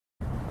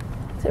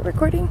Is it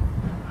recording?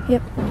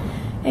 Yep.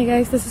 Hey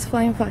guys, this is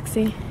Flying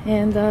Foxy,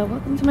 and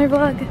welcome to my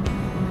vlog.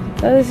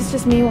 So this is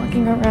just me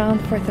walking around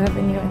 4th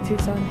Avenue in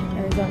Tucson,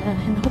 Arizona,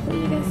 and hopefully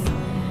you guys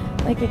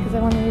like it because I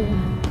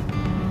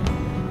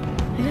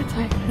got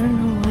tired. I don't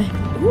know why.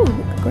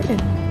 Ooh, garden.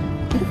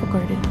 Beautiful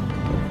garden.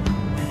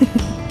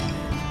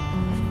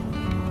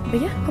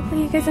 But yeah,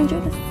 hopefully you guys enjoy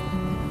this.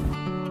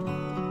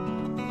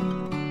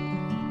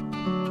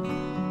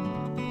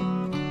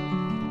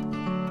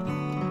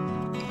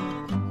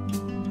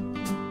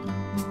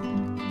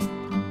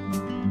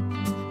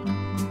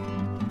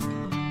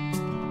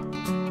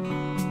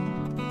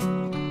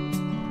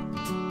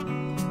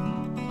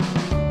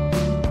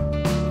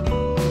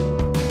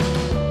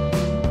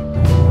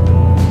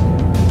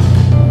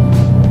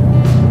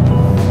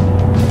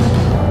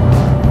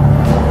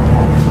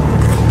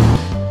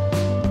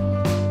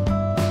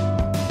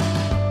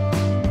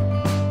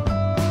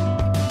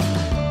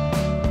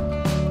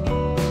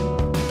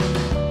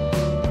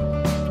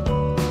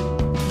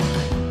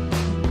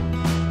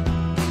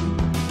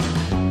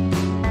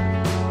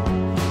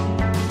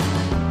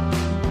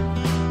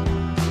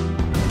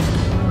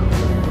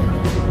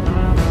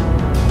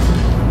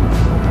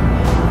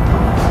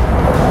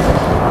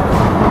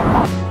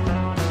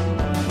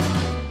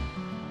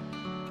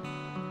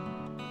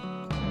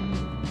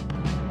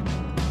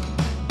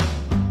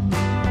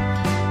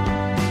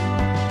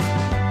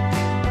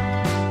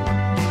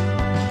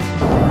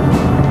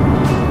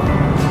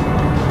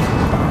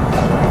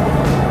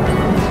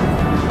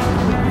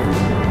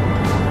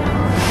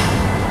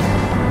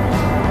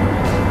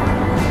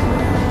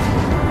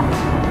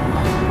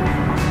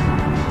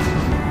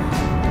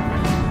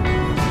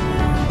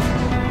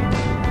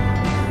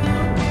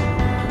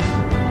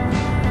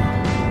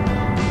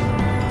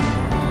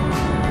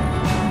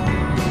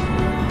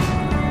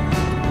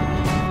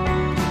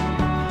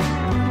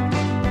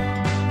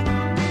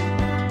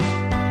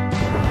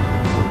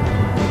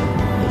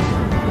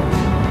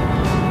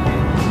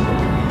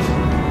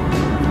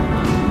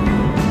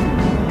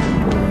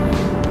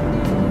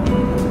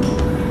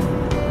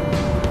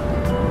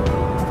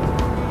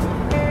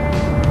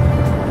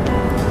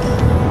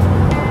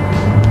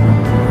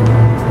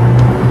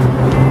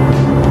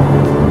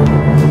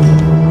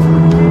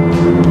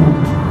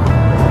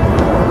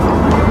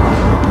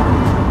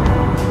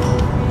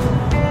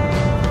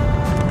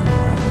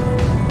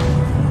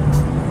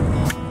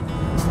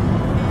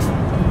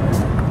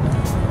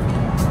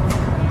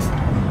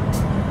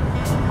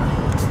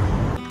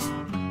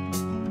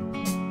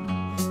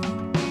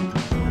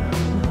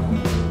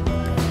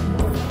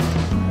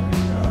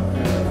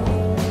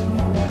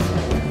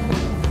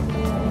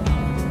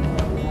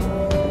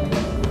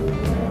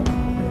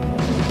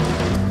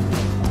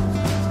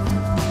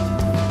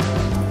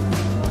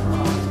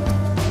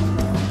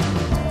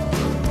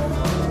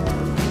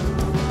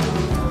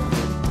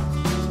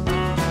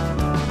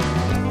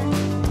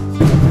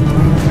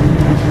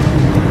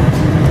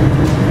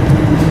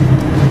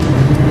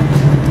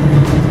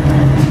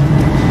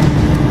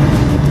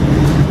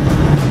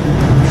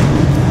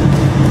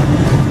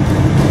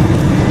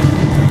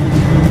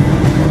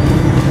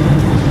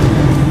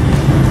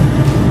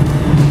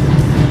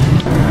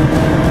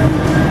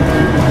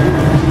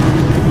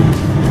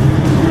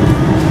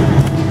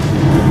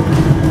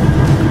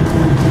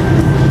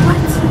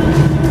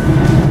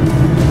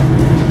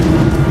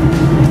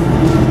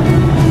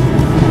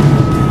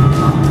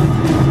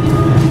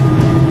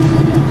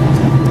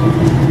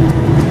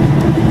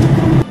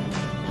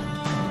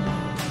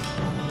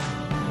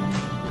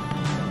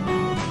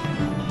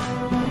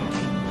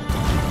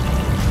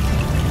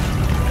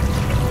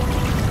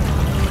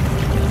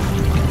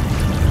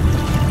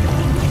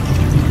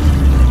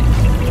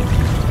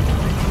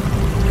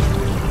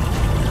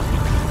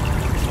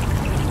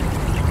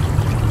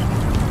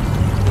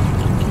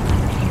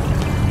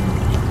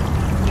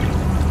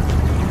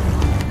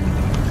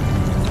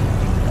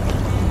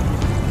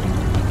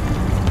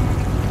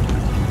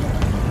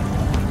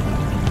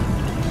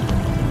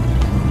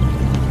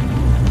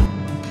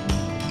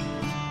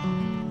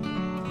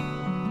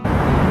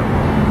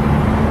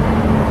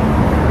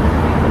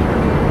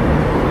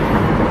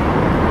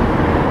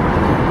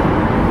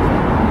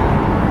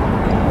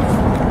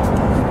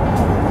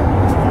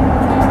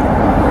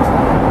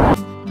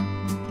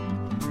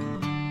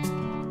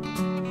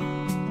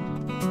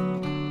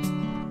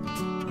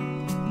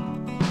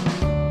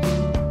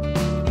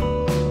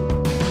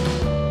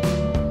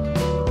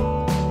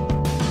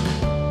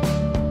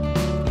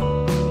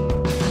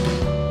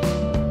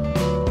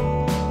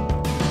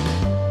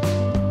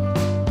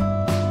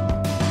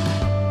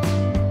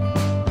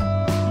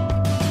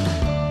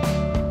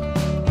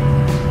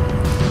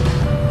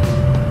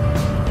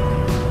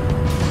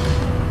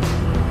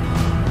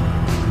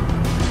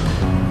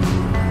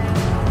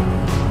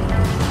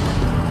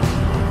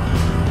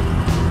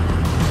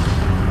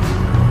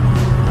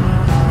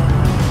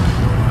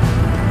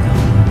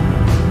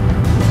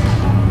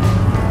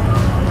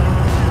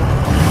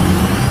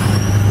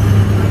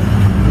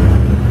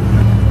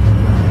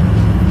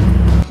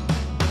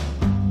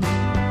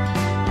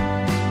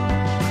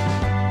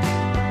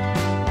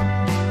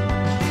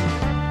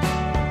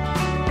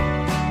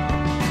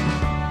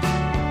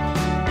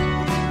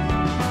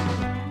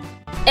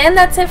 And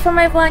that's it for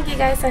my vlog, you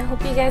guys. I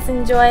hope you guys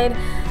enjoyed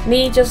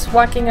me just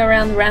walking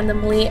around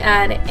randomly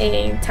at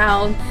a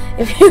town.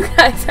 If you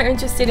guys are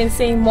interested in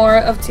seeing more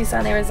of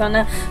Tucson,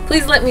 Arizona,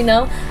 please let me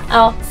know.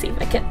 I'll see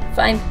if I can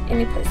find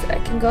any place that I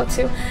can go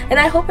to. And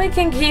I hope I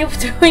can keep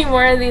doing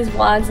more of these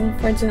vlogs.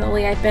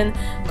 Unfortunately, I've been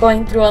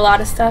going through a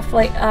lot of stuff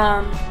like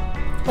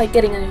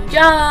getting a new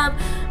job,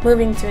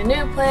 moving to a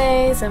new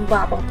place, and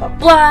blah blah blah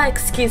blah.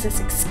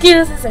 Excuses.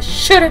 I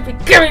shouldn't be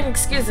giving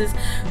excuses,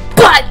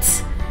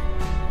 but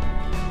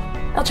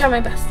I'll try my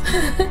best.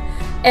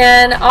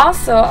 And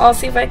also, I'll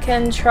see if I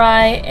can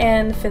try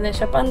and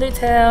finish up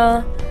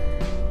Undertale.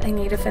 I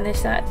need to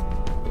finish that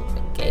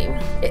game.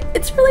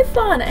 It's really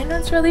fun. I know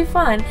it's really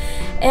fun.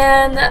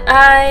 And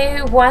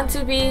I want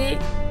to be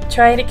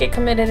trying to get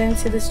committed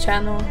into this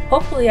channel.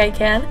 Hopefully I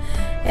can.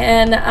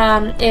 And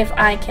if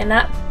I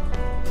cannot,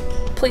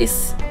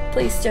 please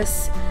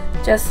just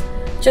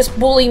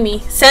bully me.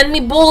 Send me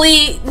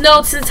bully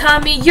notes and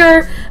tell me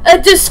you're a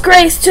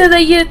disgrace to the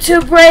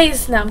YouTube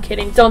race. No, I'm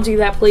kidding. Don't do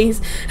that, please.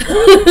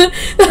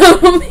 That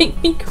will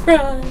make me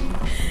cry.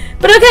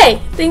 But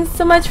okay, thanks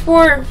so much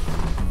for.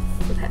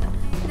 Look at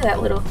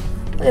that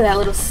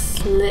little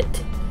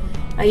slit.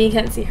 Oh, you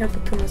can't see her,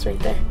 but Puma's right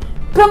there.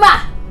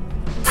 Puma!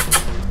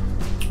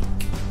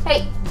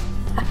 Hey.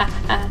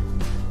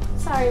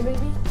 Sorry,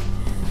 baby.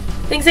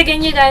 Thanks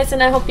again, you guys,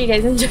 and I hope you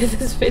guys enjoyed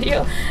this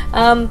video.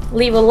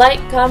 Leave a like,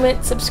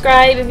 comment,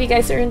 subscribe if you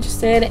guys are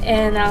interested,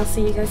 and I'll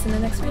see you guys in the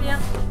next video.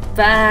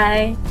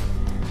 Bye!